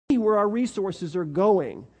where our resources are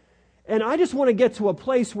going. And I just want to get to a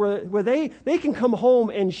place where they can come home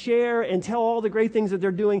and share and tell all the great things that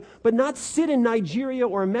they're doing, but not sit in Nigeria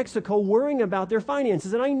or Mexico worrying about their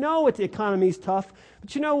finances. And I know the economy's tough,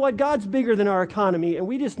 but you know what? God's bigger than our economy, and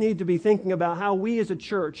we just need to be thinking about how we as a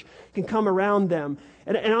church can come around them.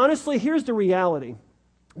 And honestly, here's the reality.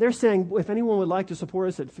 They're saying, if anyone would like to support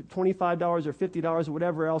us at $25 or $50 or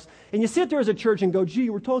whatever else, and you sit there as a church and go, gee,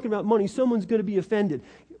 we're talking about money, someone's going to be offended.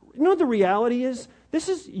 You know what the reality is? This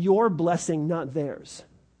is your blessing, not theirs.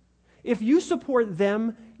 If you support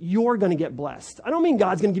them, you're going to get blessed. I don't mean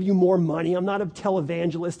God's going to give you more money. I'm not a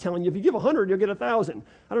televangelist telling you if you give 100, you'll get 1,000.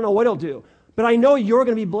 I don't know what he'll do. But I know you're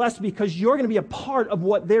going to be blessed because you're going to be a part of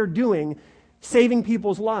what they're doing, saving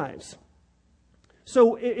people's lives.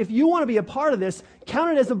 So if you want to be a part of this,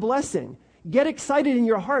 count it as a blessing. Get excited in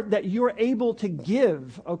your heart that you're able to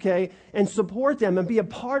give, okay, and support them and be a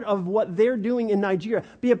part of what they're doing in Nigeria.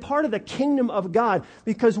 Be a part of the kingdom of God.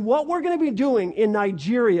 Because what we're going to be doing in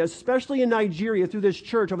Nigeria, especially in Nigeria through this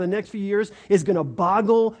church over the next few years, is going to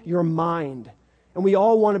boggle your mind. And we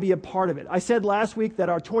all want to be a part of it. I said last week that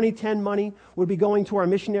our 2010 money would be going to our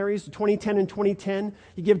missionaries, 2010 and 2010.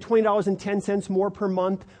 You give $20.10 more per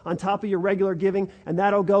month on top of your regular giving, and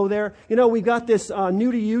that'll go there. You know, we got this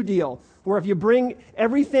new to you deal, where if you bring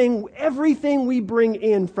everything we bring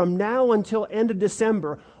in from now until end of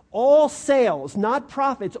December, all sales, not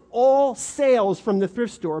profits, all sales from the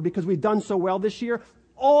thrift store, because we've done so well this year,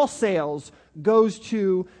 all sales goes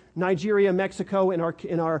to Nigeria, Mexico, in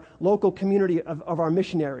our local community of our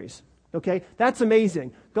missionaries. Okay? That's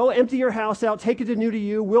amazing. Go empty your house out, take it to New to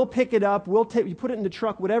You, we'll pick it up, you put it in the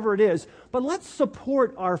truck, whatever it is. But let's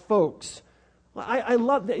support our folks. I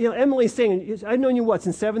love that. You know, Emily's saying, I've known you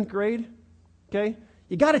since 7th grade? Okay?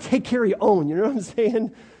 You got to take care of your own, you know what I'm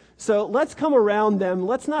saying? So let's come around them.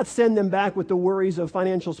 Let's not send them back with the worries of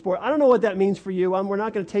financial support. I don't know what that means for you. We're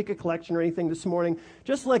not going to take a collection or anything this morning.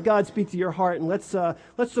 Just let God speak to your heart, and let's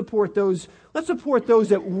support those. Let's support those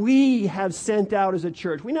that we have sent out as a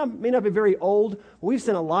church. We may not be very old, but we've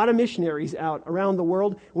sent a lot of missionaries out around the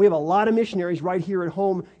world. We have a lot of missionaries right here at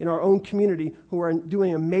home in our own community who are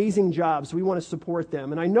doing amazing jobs. So we want to support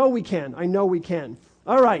them, and I know we can. I know we can.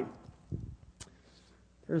 All right.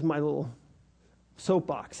 There's my little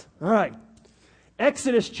soapbox. All right.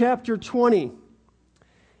 Exodus chapter 20.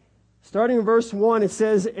 Starting in verse 1, it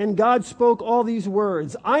says, And God spoke all these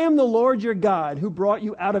words, I am the Lord your God who brought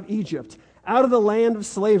you out of Egypt, out of the land of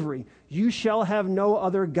slavery. You shall have no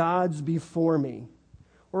other gods before me.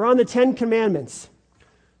 We're on the 10 Commandments.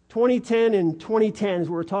 2010 and 2010 is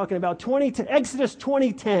what we're talking about. Exodus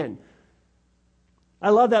 2010. I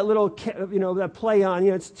love that little, that play on,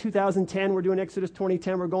 it's 2010, we're doing Exodus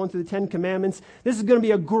 2010, we're going through the 10 Commandments. This is going to be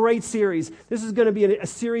a great series. This is going to be a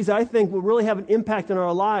series I think will really have an impact on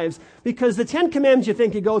our lives, because the 10 Commandments you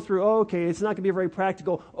think you go through, it's not going to be very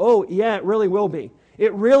practical. Oh, yeah, it really will be.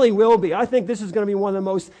 It really will be. I think this is going to be one of the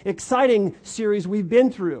most exciting series we've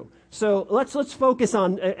been through. So let's focus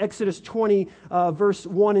on Exodus 20, verse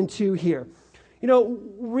 1 and 2 here. You know,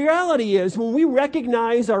 reality is when we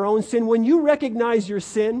recognize our own sin, when you recognize your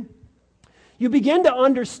sin, you begin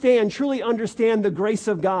to truly understand the grace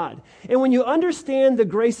of God. And when you understand the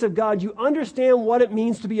grace of God, you understand what it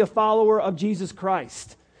means to be a follower of Jesus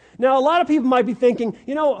Christ. Now, a lot of people might be thinking,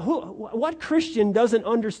 what Christian doesn't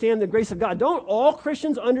understand the grace of God? Don't all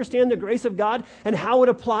Christians understand the grace of God and how it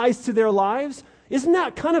applies to their lives? Isn't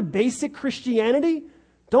that kind of basic Christianity?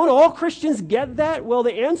 Don't all Christians get that? Well,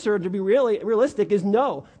 the answer, to be really realistic, is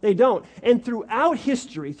no, they don't. And throughout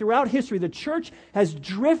history, the church has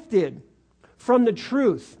drifted from the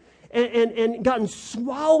truth and gotten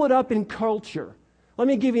swallowed up in culture. Let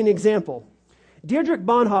me give you an example. Dietrich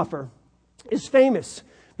Bonhoeffer is famous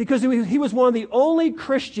because he was one of the only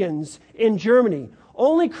Christians in Germany,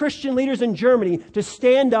 only Christian leaders in Germany to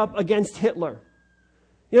stand up against Hitler.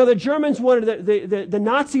 You know, the Germans wanted, the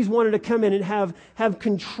Nazis wanted to come in and have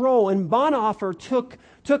control, and Bonhoeffer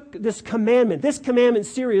took this commandment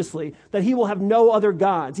seriously, that he will have no other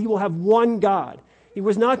gods. He will have one God. He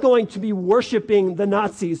was not going to be worshiping the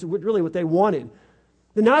Nazis, really what they wanted.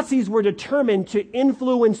 The Nazis were determined to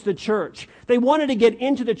influence the church. They wanted to get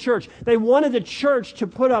into the church. They wanted the church to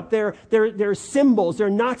put up their symbols, their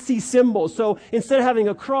Nazi symbols. So instead of having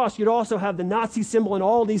a cross, you'd also have the Nazi symbol and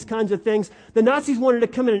all these kinds of things. The Nazis wanted to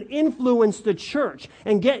come in and influence the church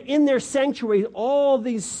and get in their sanctuary all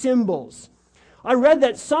these symbols. I read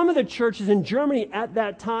that some of the churches in Germany at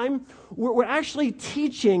that time were actually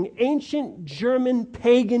teaching ancient German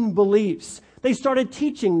pagan beliefs. They started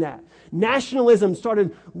teaching that. Nationalism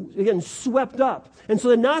started getting swept up. And so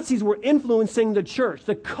the Nazis were influencing the church.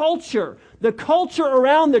 The culture The culture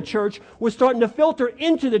around the church was starting to filter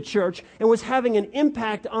into the church and was having an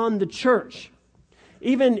impact on the church.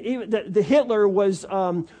 Even the Hitler was...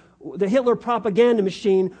 the Hitler propaganda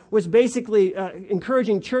machine was basically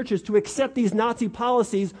encouraging churches to accept these Nazi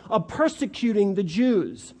policies of persecuting the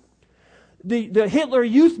Jews. The Hitler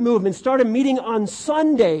Youth Movement started meeting on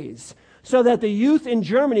Sundays so that the youth in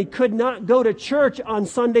Germany could not go to church on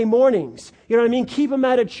Sunday mornings. You know what I mean? Keep them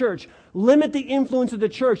out of church. Limit the influence of the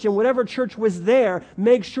church, and whatever church was there,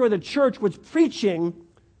 make sure the church was preaching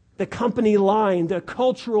the company line, the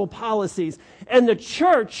cultural policies. And the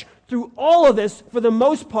church, through all of this, for the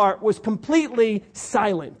most part, was completely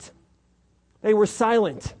silent. They were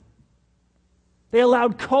silent. They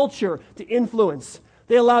allowed culture to influence.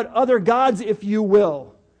 They allowed other gods, if you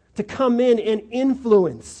will, to come in and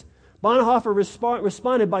influence. Bonhoeffer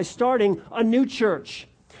responded by starting a new church.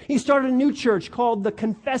 He started a new church called the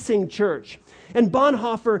Confessing Church. And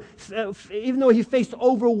Bonhoeffer, even though he faced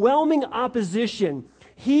overwhelming opposition,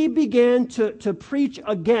 he began to preach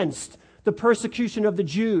against the persecution of the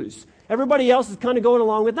Jews. Everybody else is kind of going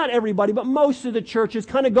along with, not everybody, but most of the church is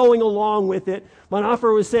kind of going along with it.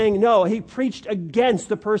 Bonhoeffer was saying no. He preached against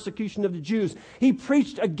the persecution of the Jews. He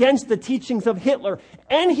preached against the teachings of Hitler.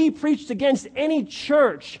 And he preached against any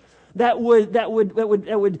church that would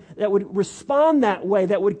respond that way,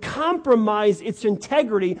 that would compromise its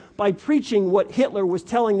integrity by preaching what Hitler was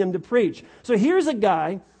telling them to preach. So here's a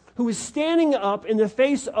guy who is standing up in the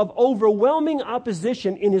face of overwhelming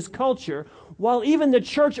opposition in his culture, while even the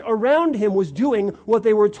church around him was doing what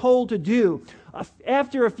they were told to do.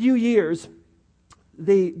 After a few years,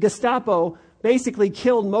 the Gestapo basically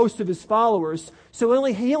killed most of his followers, so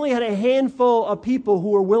he only had a handful of people who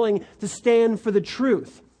were willing to stand for the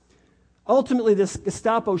truth. Ultimately, this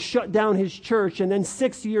Gestapo shut down his church, and then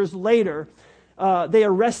 6 years later, they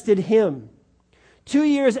arrested him. 2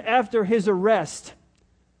 years after his arrest,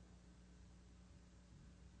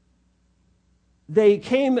 they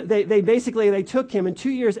took him, and 2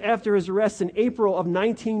 years after his arrest in April of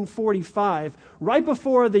 1945, right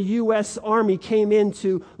before the U.S. Army came in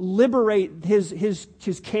to liberate his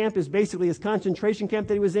camp, basically his concentration camp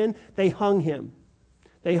that he was in, they hung him.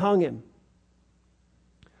 They hung him.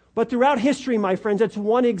 But throughout history, my friends, that's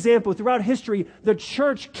one example. Throughout history, the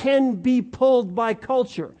church can be pulled by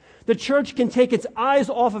culture. The church can take its eyes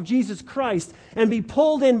off of Jesus Christ and be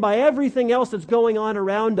pulled in by everything else that's going on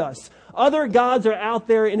around us. Other gods are out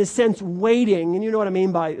there, in a sense, waiting. And you know what I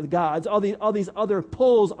mean by gods. All these other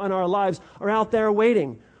pulls on our lives are out there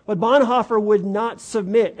waiting. But Bonhoeffer would not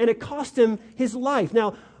submit, and it cost him his life.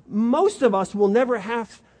 Now, most of us will never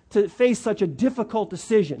have to face such a difficult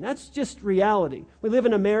decision. That's just reality. We live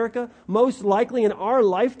in America. Most likely in our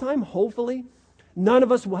lifetime, hopefully, none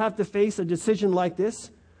of us will have to face a decision like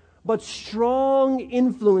this. But strong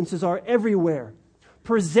influences are everywhere,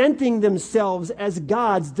 presenting themselves as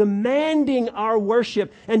gods, demanding our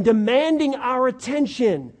worship and demanding our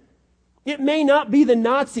attention. It may not be the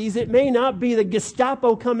Nazis, it may not be the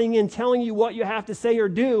Gestapo coming in telling you what you have to say or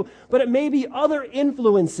do, but it may be other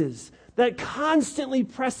influences that constantly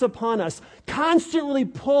press upon us, constantly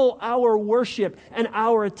pull our worship and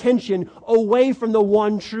our attention away from the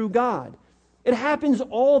one true God. It happens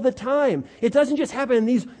all the time. It doesn't just happen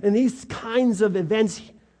in these kinds of events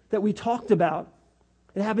that we talked about.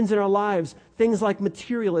 It happens in our lives. Things like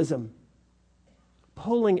materialism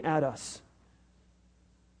pulling at us,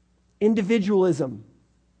 individualism,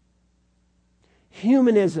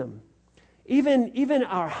 humanism. Even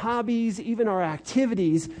our hobbies, even our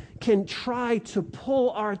activities can try to pull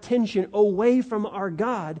our attention away from our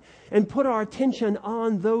God and put our attention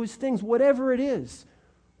on those things, whatever it is.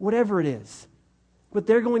 Whatever it is. But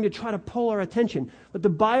they're going to try to pull our attention. But the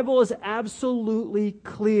Bible is absolutely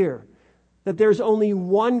clear that there's only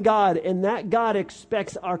one God, and that God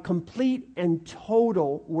expects our complete and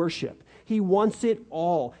total worship. He wants it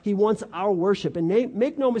all. He wants our worship. And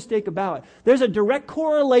make no mistake about it. There's a direct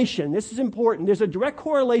correlation. This is important. There's a direct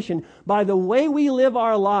correlation by the way we live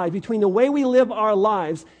our lives, between the way we live our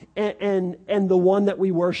lives and the one that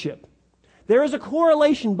we worship. There is a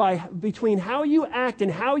correlation between how you act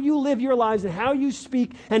and how you live your lives and how you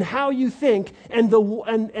speak and how you think and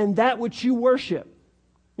that which you worship.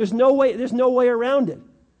 There's no way around it.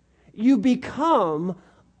 You become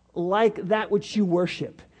like that which you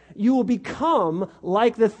worship. You will become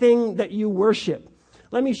like the thing that you worship.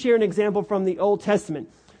 Let me share an example from the Old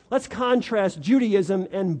Testament. Let's contrast Judaism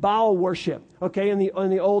and Baal worship, okay, in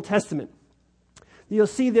the Old Testament. You'll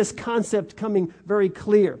see this concept coming very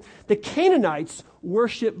clear. The Canaanites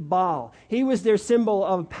worship Baal. He was their symbol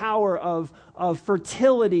of power, of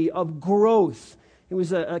fertility, of growth. He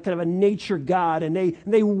was a kind of a nature god, and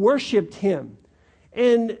they worshipped him.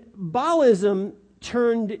 And Baalism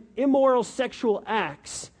turned immoral sexual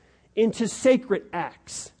acts into sacred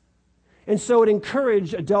acts. And so it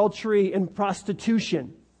encouraged adultery and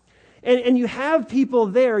prostitution. And you have people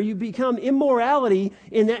there, you become immorality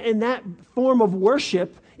in that form of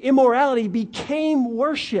worship. Immorality became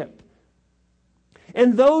worship.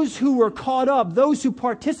 And those who were caught up, those who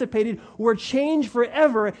participated, were changed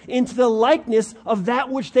forever into the likeness of that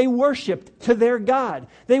which they worshipped, to their God.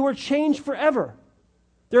 They were changed forever.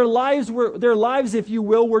 Their lives, if you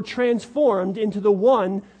will, were transformed into the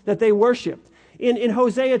one that they worshipped. In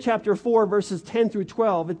Hosea chapter 4, verses 10 through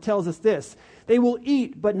 12, it tells us this: they will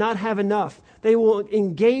eat but not have enough. They will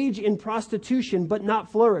engage in prostitution but not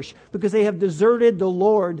flourish, because they have deserted the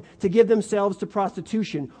Lord to give themselves to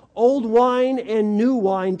prostitution. Old wine and new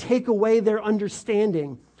wine take away their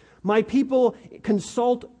understanding. My people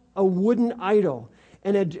consult a wooden idol,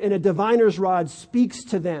 and a diviner's rod speaks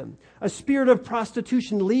to them. A spirit of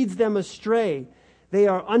prostitution leads them astray. They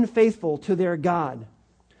are unfaithful to their God.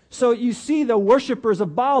 So you see the worshipers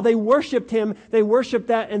of Baal, they worshipped him, they worshipped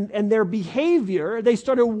that, and their behavior, they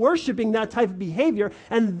started worshiping that type of behavior,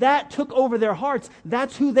 and that took over their hearts.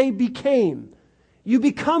 That's who they became. You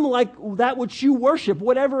become like that which you worship,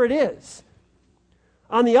 whatever it is.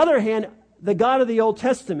 On the other hand, the God of the Old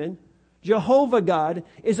Testament, Jehovah God,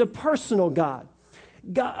 is a personal God.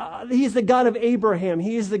 He is the God of Abraham.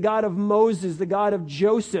 He is the God of Moses, the God of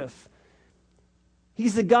Joseph.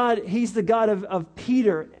 He's the God of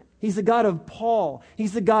Peter. He's the God of Paul.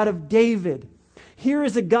 He's the God of David. Here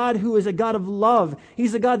is a God who is a God of love.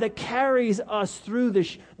 He's a God that carries us through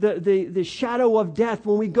the shadow of death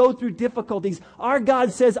when we go through difficulties. Our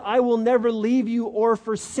God says, I will never leave you or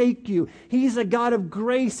forsake you. He's a God of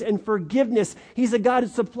grace and forgiveness. He's a God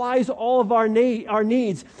that supplies all of our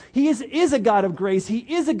needs. He is a God of grace. He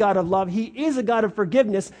is a God of love. He is a God of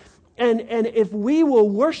forgiveness. And if we will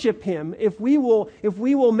worship him, if we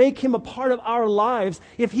will make him a part of our lives,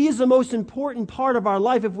 if he is the most important part of our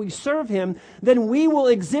life, if we serve him, then we will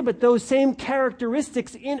exhibit those same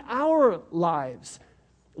characteristics in our lives.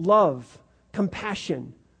 Love,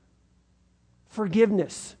 compassion,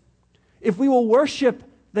 forgiveness. If we will worship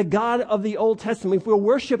the God of the Old Testament, if we will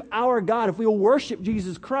worship our God, if we will worship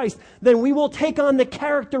Jesus Christ, then we will take on the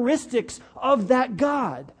characteristics of that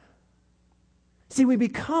God. See, we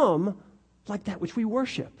become like that which we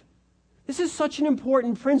worship. This is such an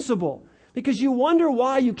important principle, because you wonder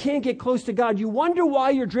why you can't get close to God. You wonder why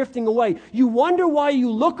you're drifting away. You wonder why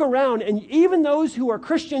you look around, and even those who are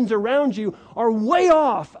Christians around you are way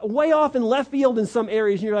off in left field in some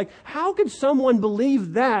areas. And you're like, how could someone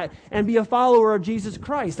believe that and be a follower of Jesus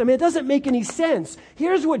Christ? I mean, it doesn't make any sense.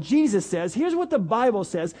 Here's what Jesus says. Here's what the Bible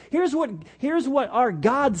says. Here's what our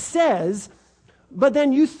God says. But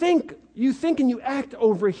then you think and you act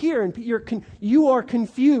over here, and you are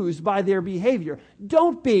confused by their behavior.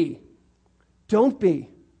 Don't be. Don't be.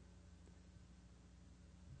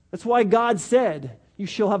 That's why God said, you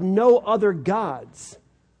shall have no other gods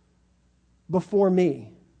before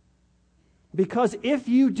me. Because if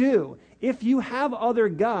you do, if you have other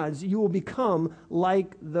gods, you will become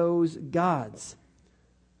like those gods.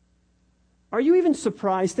 Are you even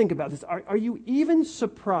surprised? Think about this. Are you even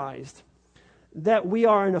surprised that we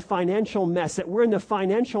are in a financial mess, that we're in the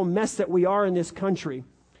financial mess that we are in this country,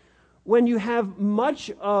 when you have much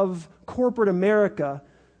of corporate America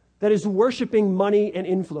that is worshiping money and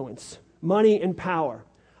influence, money and power?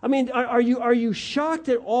 I mean, are you shocked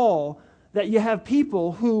at all that you have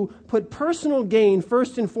people who put personal gain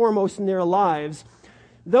first and foremost in their lives?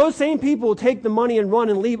 Those same people will take the money and run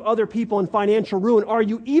and leave other people in financial ruin. Are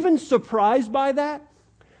you even surprised by that?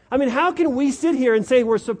 I mean, how can we sit here and say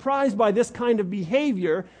we're surprised by this kind of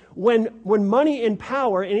behavior when money and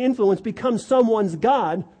power and influence become someone's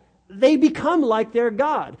God? They become like their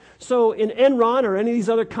God. So in Enron or any of these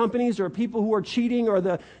other companies, or people who are cheating, or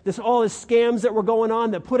all the scams that were going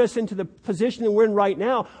on that put us into the position that we're in right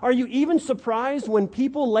now, are you even surprised when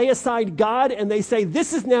people lay aside God and they say,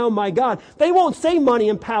 this is now my God? They won't say money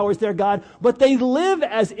and power is their God, but they live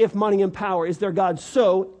as if money and power is their God.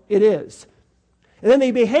 So it is. And then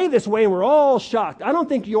they behave this way, and we're all shocked. I don't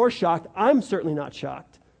think you're shocked. I'm certainly not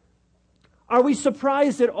shocked. Are we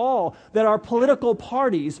surprised at all that our political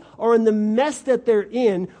parties are in the mess that they're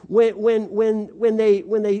in when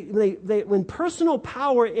personal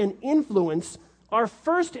power and influence are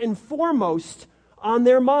first and foremost on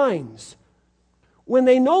their minds? When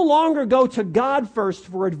they no longer go to God first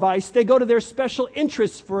for advice, they go to their special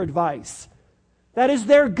interests for advice. That is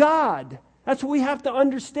their God. That's what we have to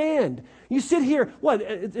understand. You sit here,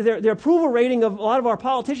 their approval rating of a lot of our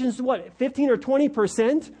politicians is 15 or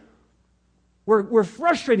 20%? We're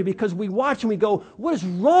frustrated because we watch and we go, what is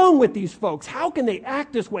wrong with these folks? How can they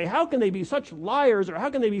act this way? How can they be such liars? Or how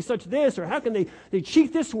can they be such this? Or how can they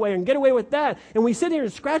cheat this way and get away with that? And we sit here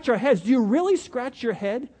and scratch our heads. Do you really scratch your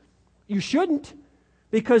head? You shouldn't.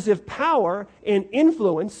 Because if power and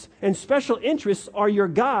influence and special interests are your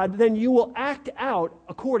God, then you will act out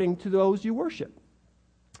according to those you worship.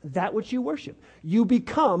 That which you worship. You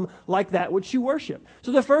become like that which you worship.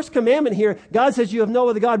 So the first commandment here, God says you have no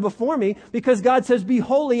other God before me, because God says, be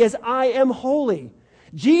holy as I am holy.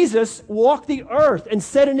 Jesus walked the earth and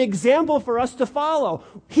set an example for us to follow.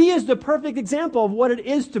 He is the perfect example of what it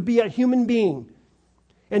is to be a human being.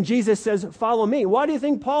 And Jesus says, follow me. Why do you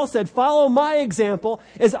think Paul said, follow my example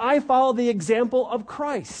as I follow the example of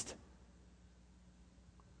Christ?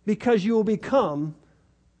 Because you will become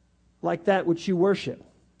like that which you worship.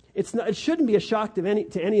 It shouldn't be a shock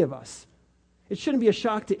to any of us. It shouldn't be a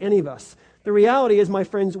shock to any of us. The reality is, my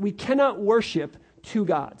friends, we cannot worship two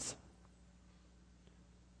gods.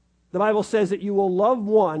 The Bible says that you will love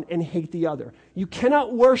one and hate the other. You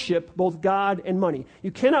cannot worship both God and money.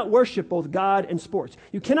 You cannot worship both God and sports.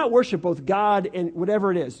 You cannot worship both God and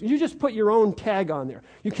whatever it is. You just put your own tag on there.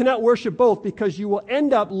 You cannot worship both, because you will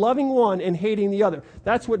end up loving one and hating the other.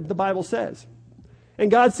 That's what the Bible says. And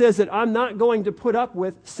God says that I'm not going to put up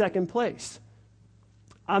with second place.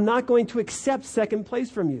 I'm not going to accept second place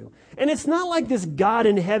from you. And it's not like this God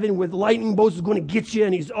in heaven with lightning bolts is going to get you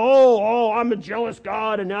and he's, I'm a jealous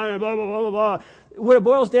God and blah, blah, blah, blah, blah. What it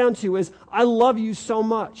boils down to is, I love you so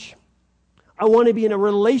much. I want to be in a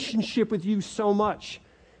relationship with you so much.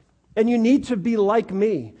 And you need to be like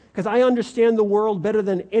me, because I understand the world better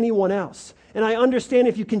than anyone else. And I understand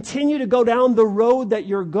if you continue to go down the road that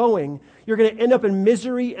you're going, you're going to end up in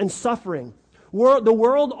misery and suffering. The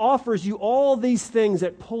world offers you all these things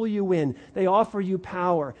that pull you in. They offer you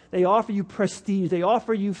power. They offer you prestige. They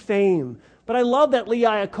offer you fame. But I love that Lee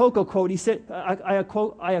Iacocca quote. He said,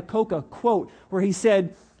 Iacocca quote, where he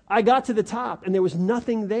said, I got to the top and there was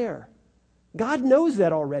nothing there. God knows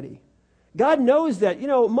that already. God knows that,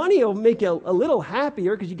 money will make you a little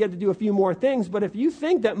happier because you get to do a few more things. But if you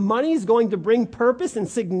think that money is going to bring purpose and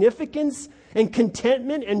significance and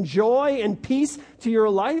contentment and joy and peace to your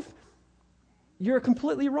life, you're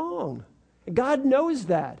completely wrong. God knows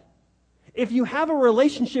that. If you have a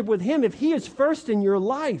relationship with Him, if He is first in your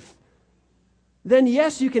life, then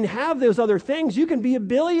yes, you can have those other things. You can be a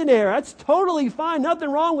billionaire. That's totally fine. Nothing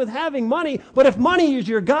wrong with having money. But if money is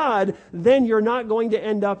your God, then you're not going to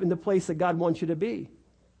end up in the place that God wants you to be.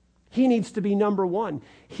 He needs to be number one.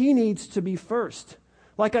 He needs to be first.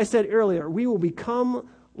 Like I said earlier, we will become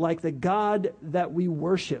like the God that we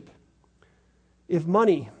worship. If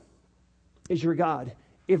money is your God,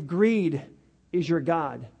 if greed is your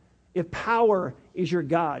God, if power is your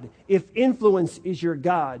God, if influence is your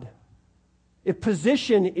God, if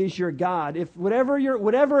position is your God, if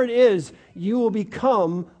whatever it is, you will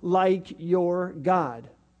become like your God.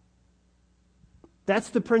 That's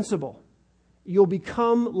the principle. You'll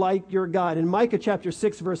become like your God. In Micah chapter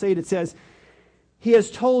 6, verse 8, it says, He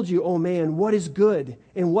has told you, O man, what is good,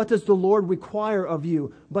 and what does the Lord require of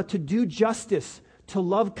you, but to do justice, to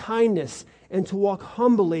love kindness, and to walk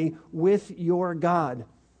humbly with your God.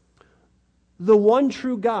 The one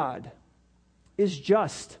true God is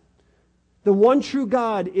just. The one true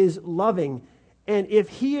God is loving. And if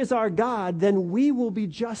He is our God, then we will be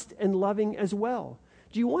just and loving as well.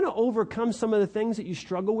 Do you want to overcome some of the things that you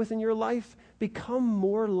struggle with in your life? Become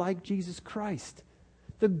more like Jesus Christ.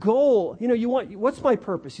 The goal, what's my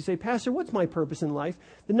purpose? You say, Pastor, what's my purpose in life?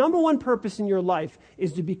 The number one purpose in your life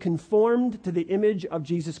is to be conformed to the image of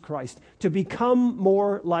Jesus Christ, to become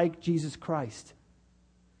more like Jesus Christ.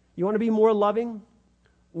 You want to be more loving?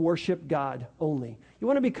 Worship God only. You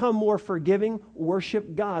want to become more forgiving?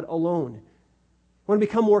 Worship God alone. You want to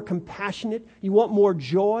become more compassionate? You want more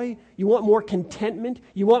joy? You want more contentment?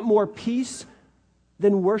 You want more peace?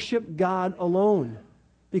 Then worship God alone.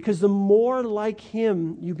 Because the more like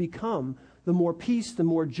Him you become, the more peace, the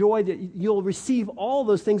more joy that you'll receive all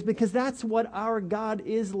those things, because that's what our God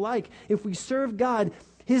is like. If we serve God,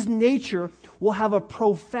 His nature will have a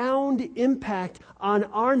profound impact on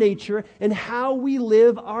our nature and how we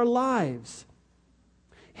live our lives.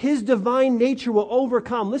 His divine nature will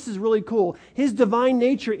overcome. This is really cool. His divine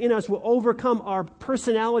nature in us will overcome our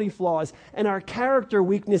personality flaws and our character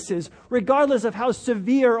weaknesses, regardless of how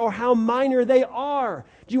severe or how minor they are.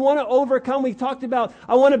 Do you want to overcome? We talked about,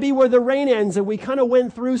 I want to be where the rain ends, and we kind of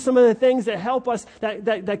went through some of the things that help us,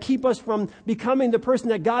 that keep us from becoming the person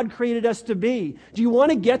that God created us to be. Do you want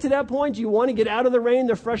to get to that point? Do you want to get out of the rain,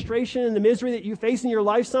 the frustration, and the misery that you face in your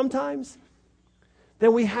life sometimes?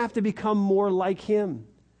 Then we have to become more like Him.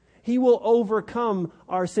 He will overcome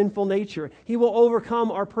our sinful nature. He will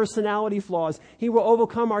overcome our personality flaws. He will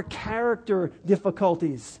overcome our character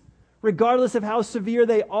difficulties. Regardless of how severe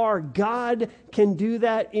they are, God can do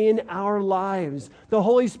that in our lives. The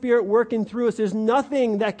Holy Spirit working through us. There's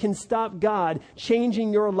nothing that can stop God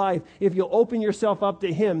changing your life if you'll open yourself up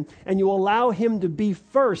to Him and you allow Him to be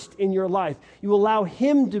first in your life. You allow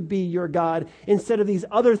Him to be your God instead of these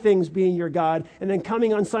other things being your God, and then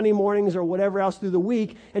coming on Sunday mornings or whatever else through the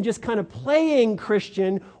week and just kind of playing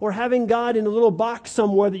Christian or having God in a little box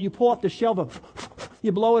somewhere that you pull off the shelf and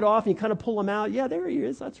you blow it off and you kind of pull Him out. Yeah, there He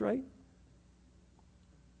is. That's right.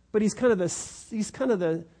 But he's kind of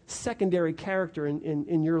the secondary character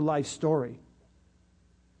in your life story.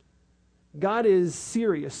 God is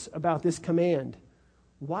serious about this command.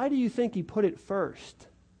 Why do you think He put it first?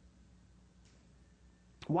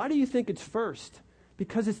 Why do you think it's first?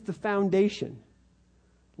 Because it's the foundation.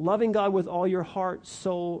 Loving God with all your heart,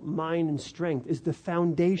 soul, mind, and strength is the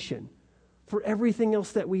foundation for everything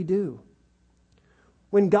else that we do.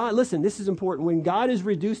 When God, listen, this is important. When God is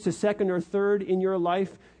reduced to second or third in your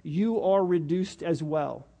life, you are reduced as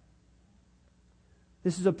well.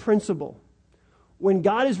 This is a principle. When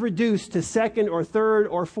God is reduced to second or third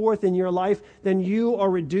or fourth in your life, then you are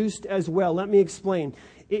reduced as well. Let me explain.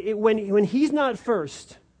 When He's not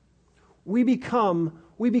first, we become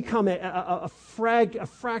a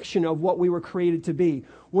fraction of what we were created to be.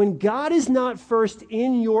 When God is not first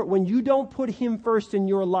when you don't put Him first in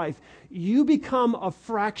your life, you become a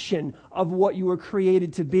fraction of what you were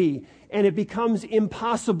created to be. And it becomes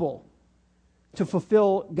impossible to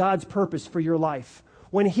fulfill God's purpose for your life.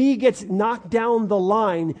 When He gets knocked down the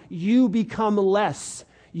line, you become less.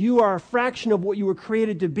 You are a fraction of what you were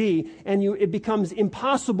created to be, and it becomes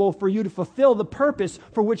impossible for you to fulfill the purpose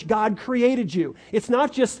for which God created you. It's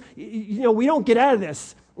not just, we don't get out of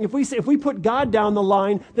this. If we put God down the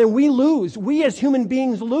line, then we lose. We as human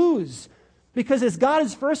beings lose. Because as God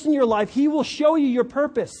is first in your life, He will show you your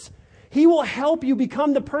purpose. He will help you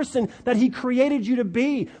become the person that He created you to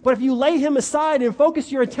be. But if you lay Him aside and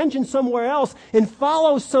focus your attention somewhere else and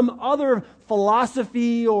follow some other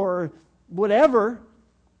philosophy or whatever,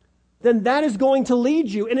 then that is going to lead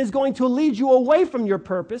you, and is going to lead you away from your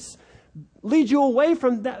purpose, lead you away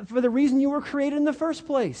from that for the reason you were created in the first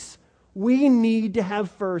place. We need to have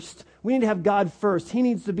God first. He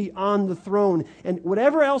needs to be on the throne. And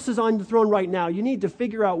whatever else is on the throne right now, you need to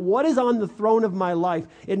figure out what is on the throne of my life.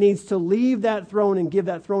 It needs to leave that throne and give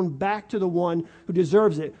that throne back to the one who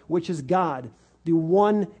deserves it, which is God, the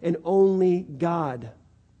one and only God.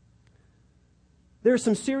 There are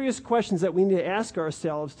some serious questions that we need to ask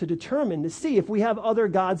ourselves to determine, to see if we have other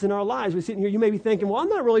gods in our lives. We're sitting here, you may be thinking, well, I'm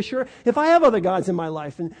not really sure if I have other gods in my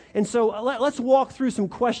life. And so let's walk through some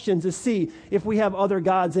questions to see if we have other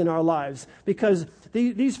gods in our lives, because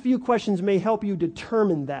these few questions may help you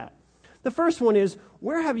determine that. The first one is,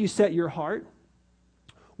 where have you set your heart?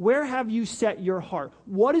 Where have you set your heart?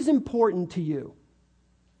 What is important to you?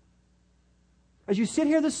 As you sit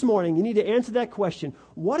here this morning, you need to answer that question.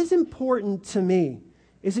 What is important to me?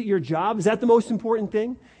 Is it your job? Is that the most important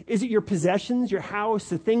thing? Is it your possessions, your house,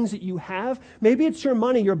 the things that you have? Maybe it's your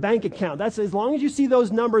money, your bank account. That's as long as you see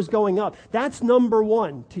those numbers going up, that's number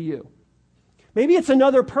one to you. Maybe it's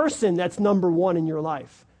another person that's number one in your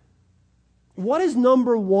life. What is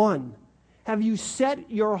number one? Have you set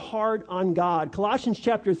your heart on God? Colossians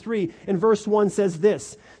chapter 3 and verse 1 says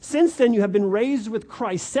this: Since then you have been raised with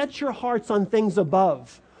Christ, set your hearts on things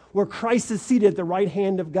above, where Christ is seated at the right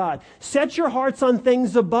hand of God. Set your hearts on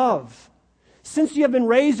things above. Since you have been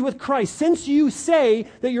raised with Christ, since you say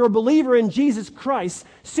that you're a believer in Jesus Christ,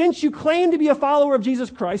 since you claim to be a follower of Jesus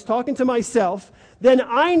Christ, talking to myself, then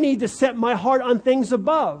I need to set my heart on things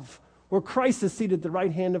above, where Christ is seated at the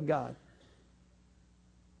right hand of God.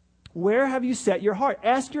 Where have you set your heart?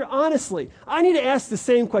 Ask your honestly. I need to ask the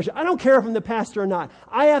same question. I don't care if I'm the pastor or not.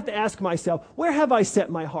 I have to ask myself, where have I set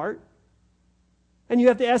my heart? And you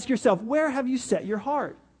have to ask yourself, where have you set your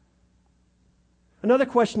heart? Another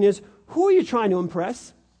question is, who are you trying to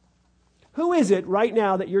impress? Who is it right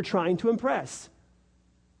now that you're trying to impress?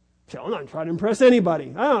 You say, I'm not trying to impress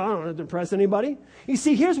anybody. I don't have to impress anybody. You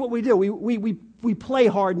see, here's what we do. We play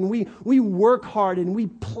hard and we work hard and we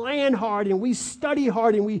plan hard and we study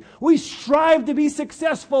hard and we strive to be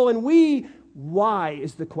successful and why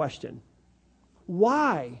is the question?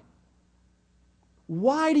 Why?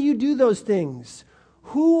 Why do you do those things?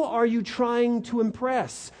 Who are you trying to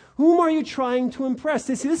impress? Whom are you trying to impress?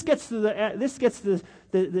 This gets to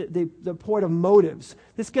the point of motives.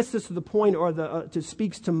 This gets us to the point, or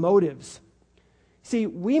speaks to motives. See,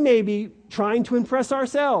 we may be trying to impress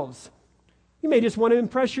ourselves. You may just want to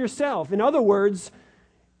impress yourself. In other words,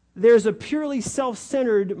 there's a purely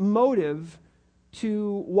self-centered motive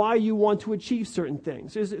to why you want to achieve certain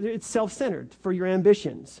things. It's self-centered for your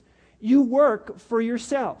ambitions. You work for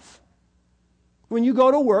yourself. When you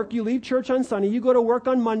go to work, you leave church on Sunday, you go to work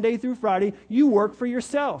on Monday through Friday, you work for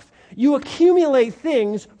yourself. You accumulate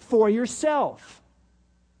things for yourself.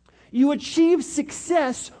 You achieve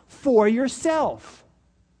success for yourself.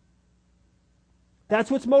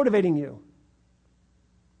 That's what's motivating you.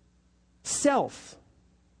 Self.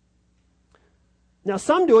 Now,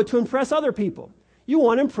 some do it to impress other people. You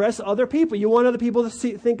want to impress other people. You want other people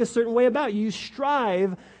to think a certain way about you.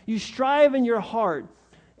 You strive in your heart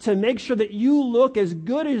to make sure that you look as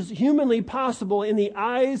good as humanly possible in the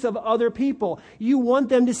eyes of other people. You want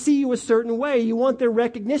them to see you a certain way. You want their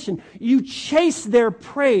recognition. You chase their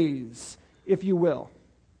praise, if you will.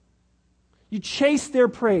 You chase their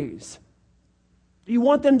praise. You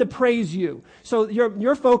want them to praise you. So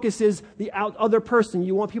your focus is the other person.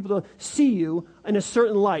 You want people to see you in a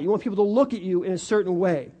certain light. You want people to look at you in a certain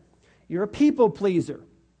way. You're a people pleaser.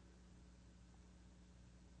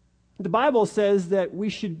 The Bible says that we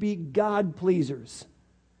should be God pleasers,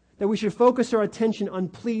 that we should focus our attention on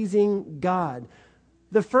pleasing God.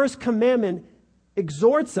 The first commandment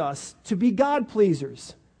exhorts us to be God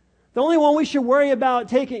pleasers. The only one we should worry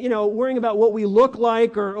about worrying about what we look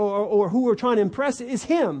like or who we're trying to impress is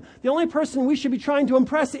Him. The only person we should be trying to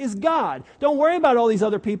impress is God. Don't worry about all these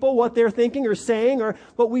other people, what they're thinking or saying,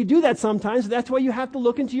 but we do that sometimes. That's why you have to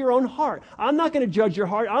look into your own heart. I'm not going to judge your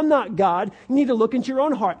heart. I'm not God. You need to look into your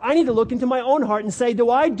own heart. I need to look into my own heart and say, do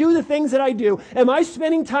I do the things that I do? Am I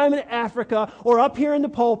spending time in Africa or up here in the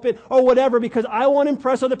pulpit or whatever because I want to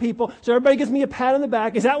impress other people so everybody gives me a pat on the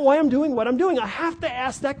back? Is that why I'm doing what I'm doing? I have to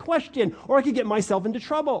ask that question. Or I could get myself into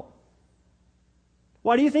trouble.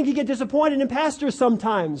 Why do you think you get disappointed in pastors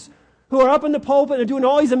sometimes who are up in the pulpit and doing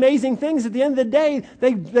all these amazing things? At the end of the day,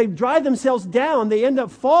 they drive themselves down. They end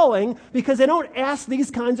up falling because they don't ask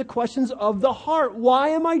these kinds of questions of the heart. Why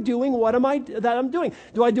am I doing what I'm doing?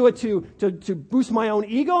 Do I do it to boost my own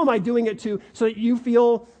ego? Am I doing it so that you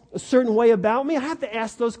feel a certain way about me? I have to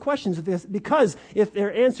ask those questions because if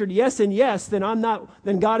they're answered yes and yes,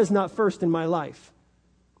 then God is not first in my life.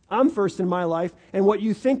 I'm first in my life, and what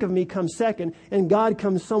you think of me comes second, and God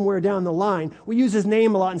comes somewhere down the line. We use His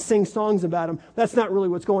name a lot and sing songs about Him. That's not really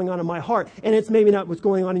what's going on in my heart, and it's maybe not what's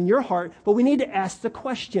going on in your heart, but we need to ask the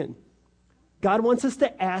question. God wants us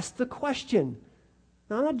to ask the question.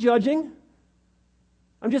 Now, I'm not judging.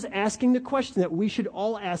 I'm just asking the question that we should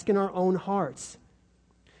all ask in our own hearts.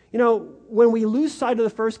 You know, when we lose sight of the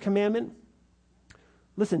first commandment,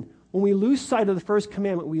 listen, when we lose sight of the first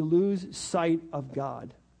commandment, we lose sight of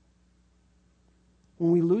God.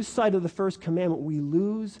 When we lose sight of the first commandment, we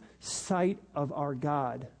lose sight of our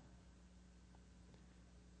God.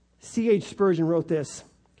 C.H. Spurgeon wrote this: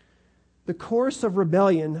 "The course of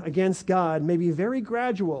rebellion against God may be very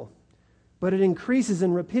gradual, but it increases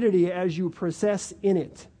in rapidity as you process in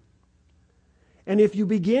it. And if you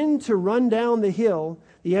begin to run down the hill,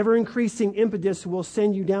 the ever-increasing impetus will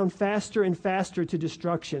send you down faster and faster to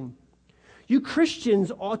destruction. You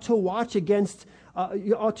Christians ought to watch against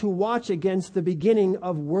the beginning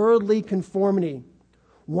of worldly conformity.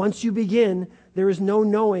 Once you begin, there is no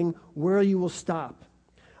knowing where you will stop.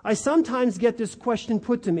 I sometimes get this question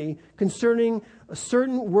put to me concerning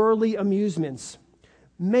certain worldly amusements.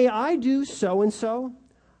 May I do so and so?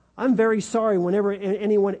 I'm very sorry whenever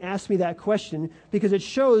anyone asks me that question, because it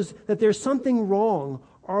shows that there's something wrong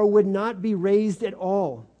or would not be raised at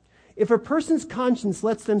all. If a person's conscience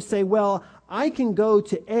lets them say, well, I can go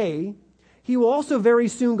to A, he will also very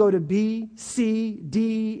soon go to B, C,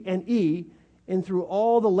 D, and E, and through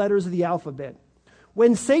all the letters of the alphabet.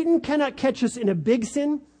 When Satan cannot catch us in a big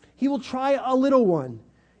sin, he will try a little one.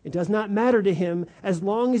 It does not matter to him as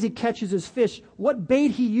long as he catches his fish what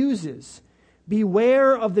bait he uses.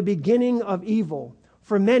 Beware of the beginning of evil,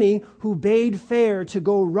 for many who bade fair to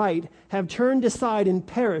go right have turned aside and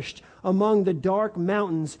perished among the dark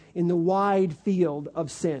mountains in the wide field of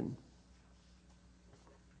sin."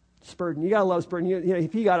 Spurgeon, you gotta love Spurgeon. You know,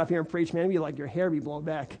 if he got up here and preached, man, it'd be like your hair be blown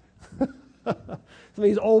back. Some of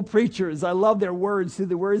these old preachers, I love their words,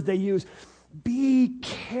 the words they use. Be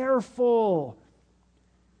careful.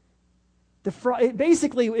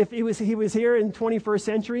 Basically, if he was here in the 21st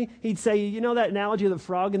century, he'd say, you know that analogy of the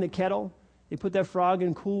frog in the kettle? They put that frog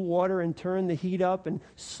in cool water and turn the heat up, and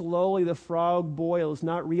slowly the frog boils,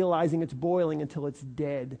 not realizing it's boiling until it's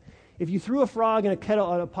dead. If you threw a frog in a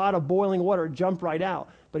pot of boiling water, it'd jump right out.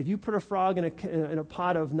 But if you put a frog in a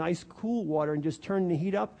pot of nice cool water and just turn the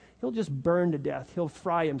heat up, he'll just burn to death. He'll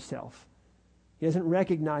fry himself. He doesn't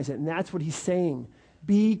recognize it, and that's what he's saying.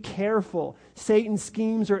 Be careful. Satan's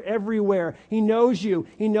schemes are everywhere. He knows you.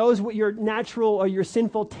 He knows what your natural or your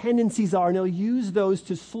sinful tendencies are, and he'll use those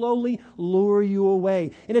to slowly lure you away.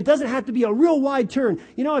 And it doesn't have to be a real wide turn.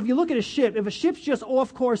 You know, if you look at a ship, if a ship's just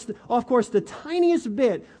off course the tiniest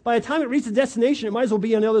bit, by the time it reaches destination, it might as well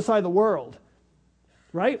be on the other side of the world.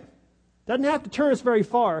 Right? Doesn't have to turn us very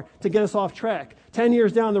far to get us off track. 10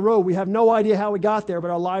 years down the road, we have no idea how we got there,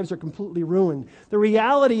 but our lives are completely ruined. The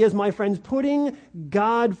reality is, my friends, putting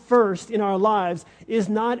God first in our lives is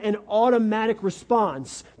not an automatic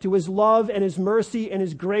response to His love and His mercy and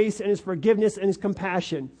His grace and His forgiveness and His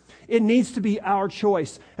compassion. It needs to be our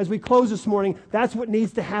choice. As we close this morning, that's what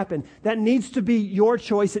needs to happen. That needs to be your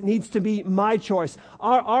choice. It needs to be my choice.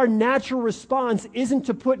 Our natural response isn't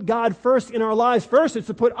to put God first in our lives first. It's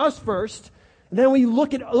to put us first. And then we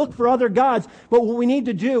look for other gods. But what we need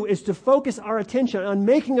to do is to focus our attention on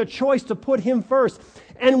making a choice to put Him first.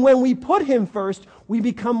 And when we put Him first, we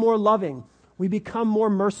become more loving. We become more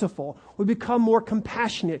merciful. We become more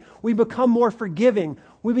compassionate. We become more forgiving.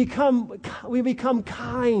 We become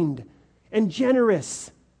kind and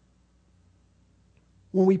generous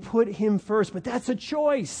when we put Him first. But that's a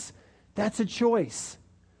choice. That's a choice.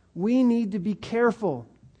 We need to be careful.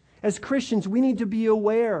 As Christians, we need to be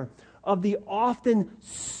aware of the often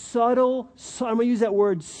subtle, I'm going to use that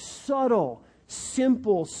word, subtle,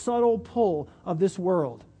 simple, subtle pull of this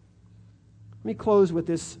world. Let me close with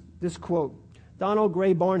this quote. Donald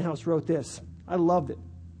Gray Barnhouse wrote this. I loved it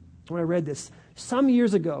when I read this. Some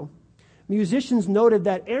years ago, musicians noted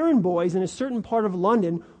that errand boys in a certain part of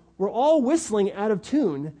London were all whistling out of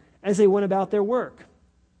tune as they went about their work.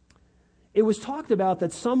 It was talked about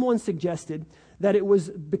that someone suggested that it was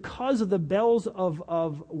because of the bells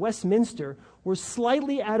of Westminster were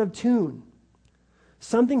slightly out of tune.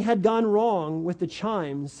 Something had gone wrong with the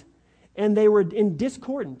chimes, and they were in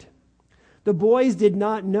discordant. The boys did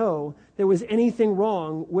not know there was anything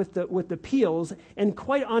wrong with the peals, and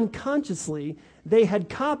quite unconsciously, they had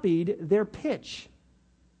copied their pitch.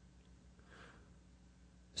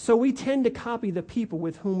 So we tend to copy the people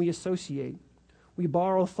with whom we associate. We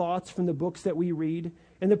borrow thoughts from the books that we read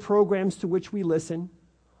and the programs to which we listen,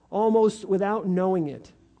 almost without knowing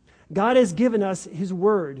it. God has given us His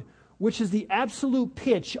Word, which is the absolute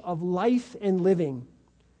pitch of life and living.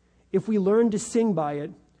 If we learn to sing by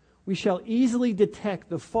it, we shall easily detect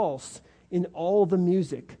the false in all the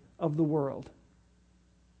music of the world.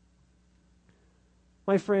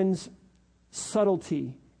 My friends,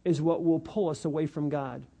 subtlety is what will pull us away from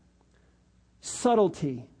God.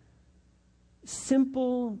 Subtlety.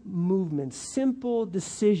 Simple movements, simple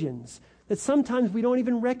decisions that sometimes we don't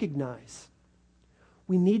even recognize.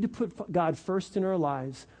 We need to put God first in our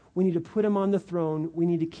lives. We need to put Him on the throne. We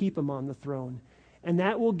need to keep Him on the throne. And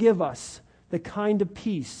that will give us the kind of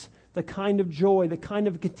peace, the kind of joy, the kind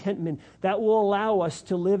of contentment that will allow us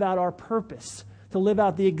to live out our purpose, to live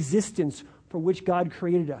out the existence for which God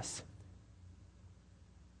created us.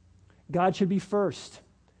 God should be first.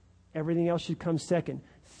 Everything else should come second.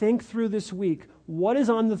 Think through this week. What is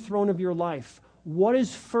on the throne of your life? What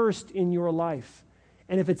is first in your life?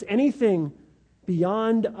 And if it's anything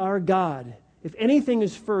beyond our God, if anything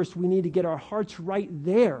is first, we need to get our hearts right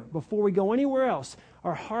there before we go anywhere else.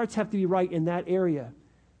 Our hearts have to be right in that area.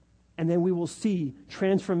 And then we will see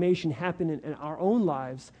transformation happen in our own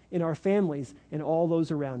lives, in our families, and all those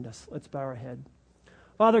around us. Let's bow our head.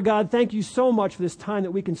 Father God, thank you so much for this time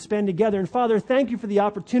that we can spend together. And Father, thank you for the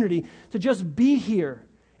opportunity to just be here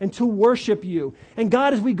and to worship you. And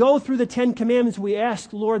God, as we go through the 10 Commandments, we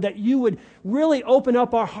ask, Lord, that you would really open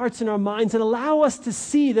up our hearts and our minds and allow us to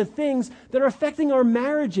see the things that are affecting our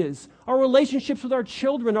marriages, our relationships with our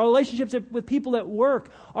children, our relationships with people at work,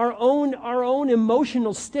 our own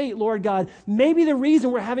emotional state, Lord God. Maybe the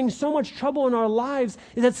reason we're having so much trouble in our lives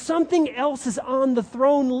is that something else is on the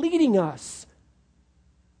throne leading us.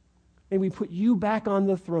 May we put you back on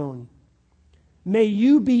the throne. May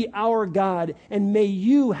you be our God, and may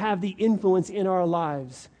you have the influence in our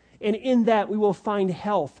lives. And in that we will find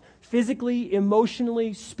health, physically,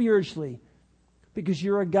 emotionally, spiritually, because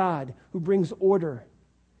you're a God who brings order.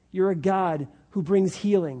 You're a God who brings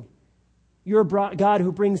healing. You're a God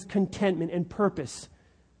who brings contentment and purpose.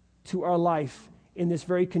 to our life in this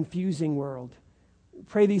very confusing world.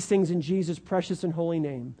 Pray these things in Jesus' precious and holy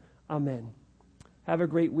name. Amen. Have a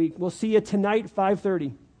great week. We'll see you tonight,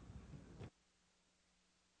 5:30.